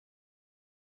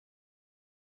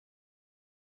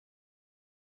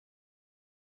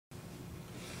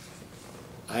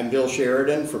I'm Bill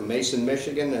Sheridan from Mason,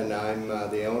 Michigan, and I'm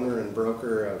the owner and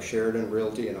broker of Sheridan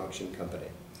Realty and Auction Company.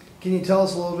 Can you tell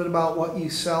us a little bit about what you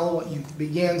sell, what you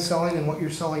began selling, and what you're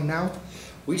selling now?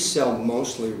 We sell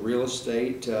mostly real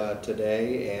estate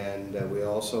today, and we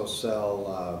also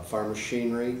sell farm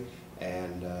machinery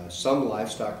and some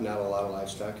livestock, not a lot of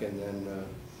livestock. And then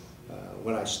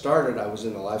when I started, I was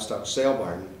in the livestock sale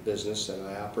barn business, and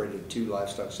I operated 2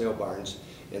 livestock sale barns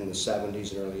in the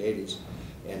 70s and early 80s.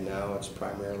 And now it's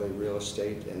primarily real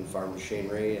estate and farm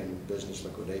machinery and business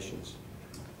liquidations.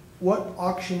 What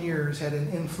auctioneers had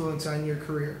an influence on your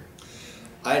career?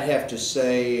 I'd have to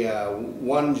say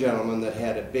one gentleman that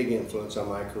had a big influence on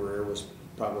my career was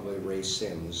probably Ray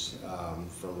Sims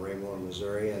from Raymore,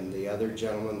 Missouri, and the other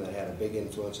gentleman that had a big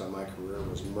influence on my career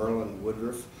was Merlin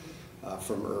Woodruff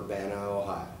from Urbana,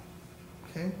 Ohio.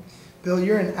 Okay. Bill,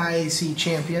 you're an IAC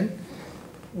champion.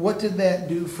 What did that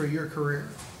do for your career?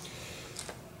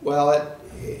 Well,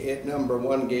 it number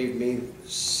one gave me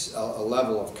a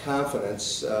level of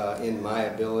confidence in my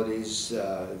abilities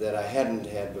that I hadn't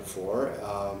had before.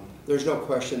 There's no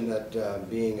question that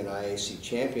being an IAC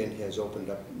champion has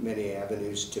opened up many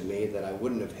avenues to me that I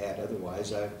wouldn't have had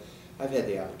otherwise. I've had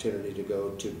the opportunity to go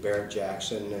to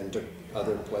Barrett-Jackson and to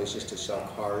other places to sell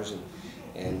cars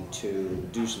and to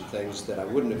do some things that I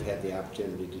wouldn't have had the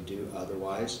opportunity to do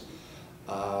otherwise.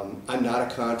 I'm not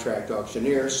a contract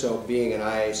auctioneer, so being an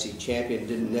IAC champion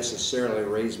didn't necessarily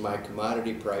raise my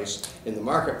commodity price in the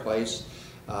marketplace,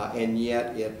 and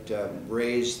yet it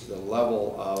raised the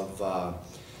level of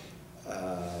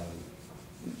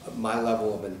my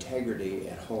level of integrity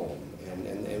at home.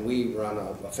 And we run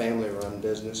a family-run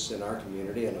business in our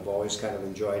community, and I've always kind of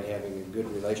enjoyed having a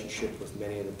good relationship with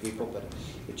many of the people, but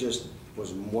it just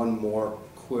was one more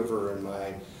quiver in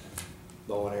my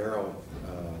bow and arrow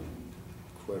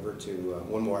quiver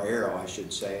one more arrow, I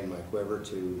should say, in my quiver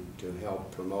to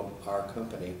help promote our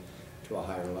company to a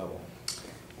higher level.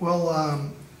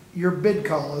 Well, your bid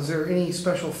call, is there any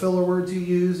special filler words you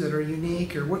use that are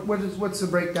unique, or what's the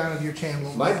breakdown of your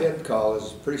channel? My bid call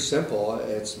is pretty simple.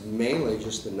 It's mainly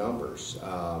just the numbers.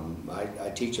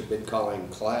 I teach a bid calling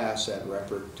class at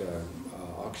Reppert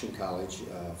Auction College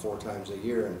 4 times a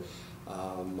year,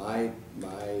 and my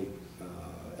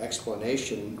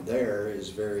explanation there is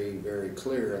very, very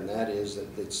clear, and that is that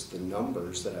it's the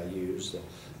numbers that I use,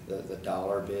 the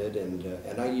dollar bid,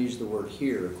 and I use the word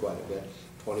here quite a bit.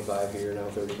 25 here, now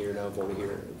 30 here, now 40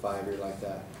 here, 5 here, like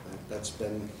that. That's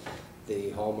been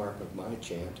the hallmark of my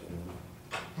chant.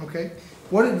 Okay.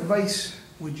 What advice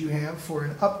would you have for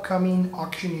an upcoming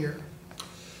auctioneer?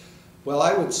 Well,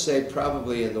 I would say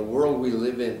probably in the world we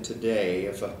live in today,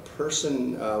 if a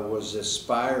person was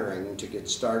aspiring to get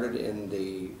started in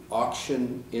the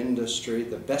auction industry,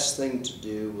 the best thing to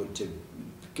do would to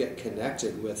get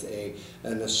connected with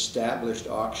an established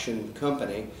auction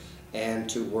company and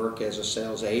to work as a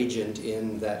sales agent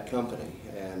in that company,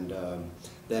 and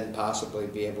then possibly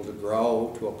be able to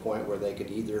grow to a point where they could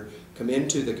either come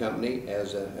into the company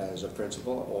as a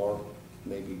principal or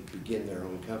maybe begin their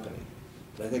own company.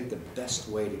 But I think the best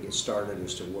way to get started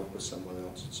is to work with someone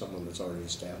else, someone that's already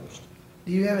established.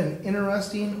 Do you have an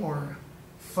interesting or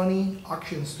funny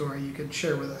auction story you could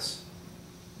share with us?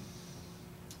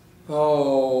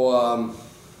 Oh,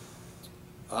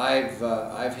 I've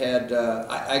had,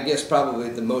 I guess probably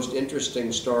the most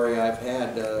interesting story I've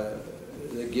had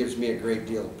that gives me a great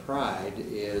deal of pride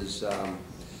is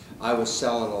I was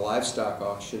selling a livestock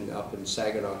auction up in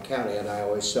Saginaw County, and I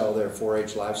always sell their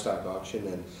 4-H livestock auction,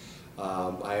 and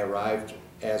I arrived,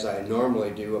 as I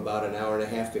normally do, about an hour and a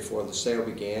half before the sale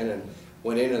began, and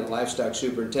went in, and the livestock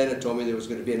superintendent told me there was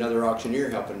going to be another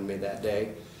auctioneer helping me that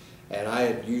day. And I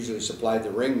had usually supplied the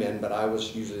ringmen, but I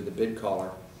was usually the bid caller.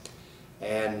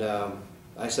 And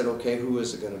I said, okay, who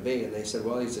is it going to be? And they said,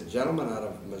 well, he's a gentleman out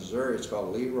of Missouri. It's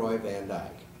called Leroy Van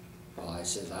Dyke. Well, I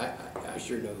said, I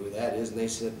sure know who that is. And they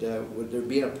said, would there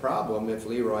be a problem if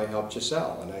Leroy helped you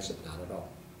sell? And I said, not at all,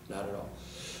 not at all.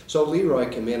 So Leroy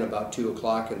came in about 2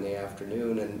 o'clock in the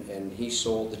afternoon, and he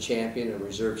sold the champion and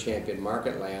reserve champion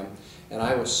market lamb, and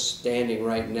I was standing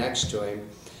right next to him.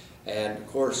 And of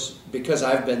course, because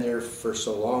I've been there for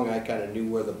so long, I kind of knew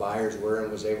where the buyers were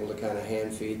and was able to kind of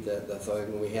hand feed the thing,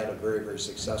 and we had a very, very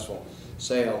successful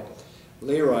sale.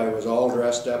 Leroy was all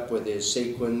dressed up with his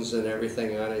sequins and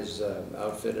everything on his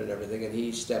outfit and everything, and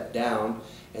he stepped down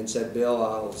and said, Bill,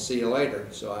 I'll see you later.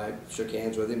 So I shook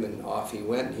hands with him, and off he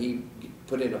went. He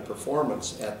put in a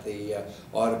performance at the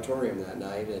auditorium that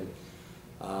night, and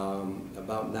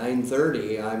about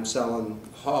 9:30 I'm selling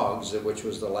hogs, which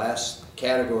was the last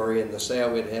category in the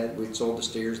sale we'd had. We'd sold the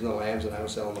steers and the lambs, and I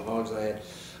was selling the hogs, and I had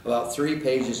about 3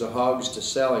 pages of hogs to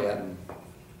sell yet. And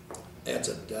it's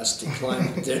a dusty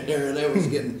climate in there, and it was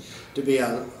getting to be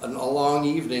a long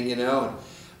evening, you know, and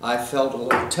I felt a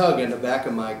little tug in the back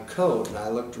of my coat, and I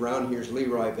looked around, here's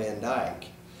Leroy Van Dyke.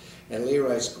 And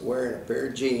Leroy's wearing a pair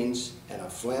of jeans and a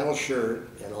flannel shirt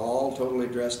and all totally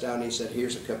dressed down. He said,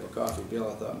 here's a cup of coffee, Bill,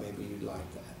 I thought maybe you'd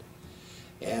like that.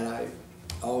 And I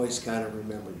always kind of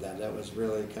remembered that. That was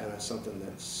really kind of something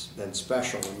that's been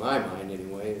special in my mind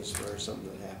anyway, as far as something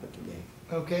that happened to me.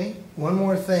 Okay, one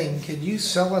more thing. Could you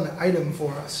sell an item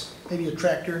for us? Maybe a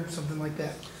tractor, something like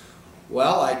that?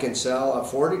 Well, I can sell a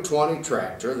 4020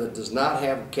 tractor that does not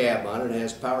have a cab on it. It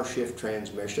has power shift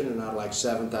transmission, and I'd like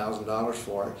 $7,000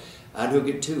 for it. I'd hook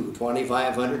it too.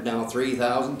 $2,500 now,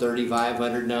 $3,000,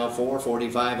 $3,500 now,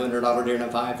 $4,500 there now,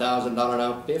 $5,000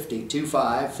 now, $50,000,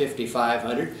 $2,500,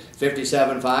 $5,500,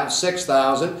 $57,500,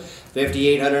 $6,000,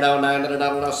 $5,800 now, $900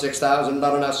 now, $6,000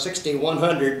 now,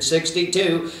 $6,100,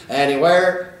 $62,000.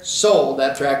 Anywhere sold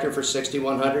that tractor for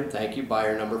 $6,100. Thank you,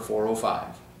 buyer number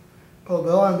 405. Well,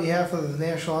 Bill, on behalf of the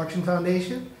National Auction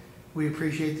Foundation, we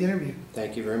appreciate the interview.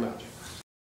 Thank you very much.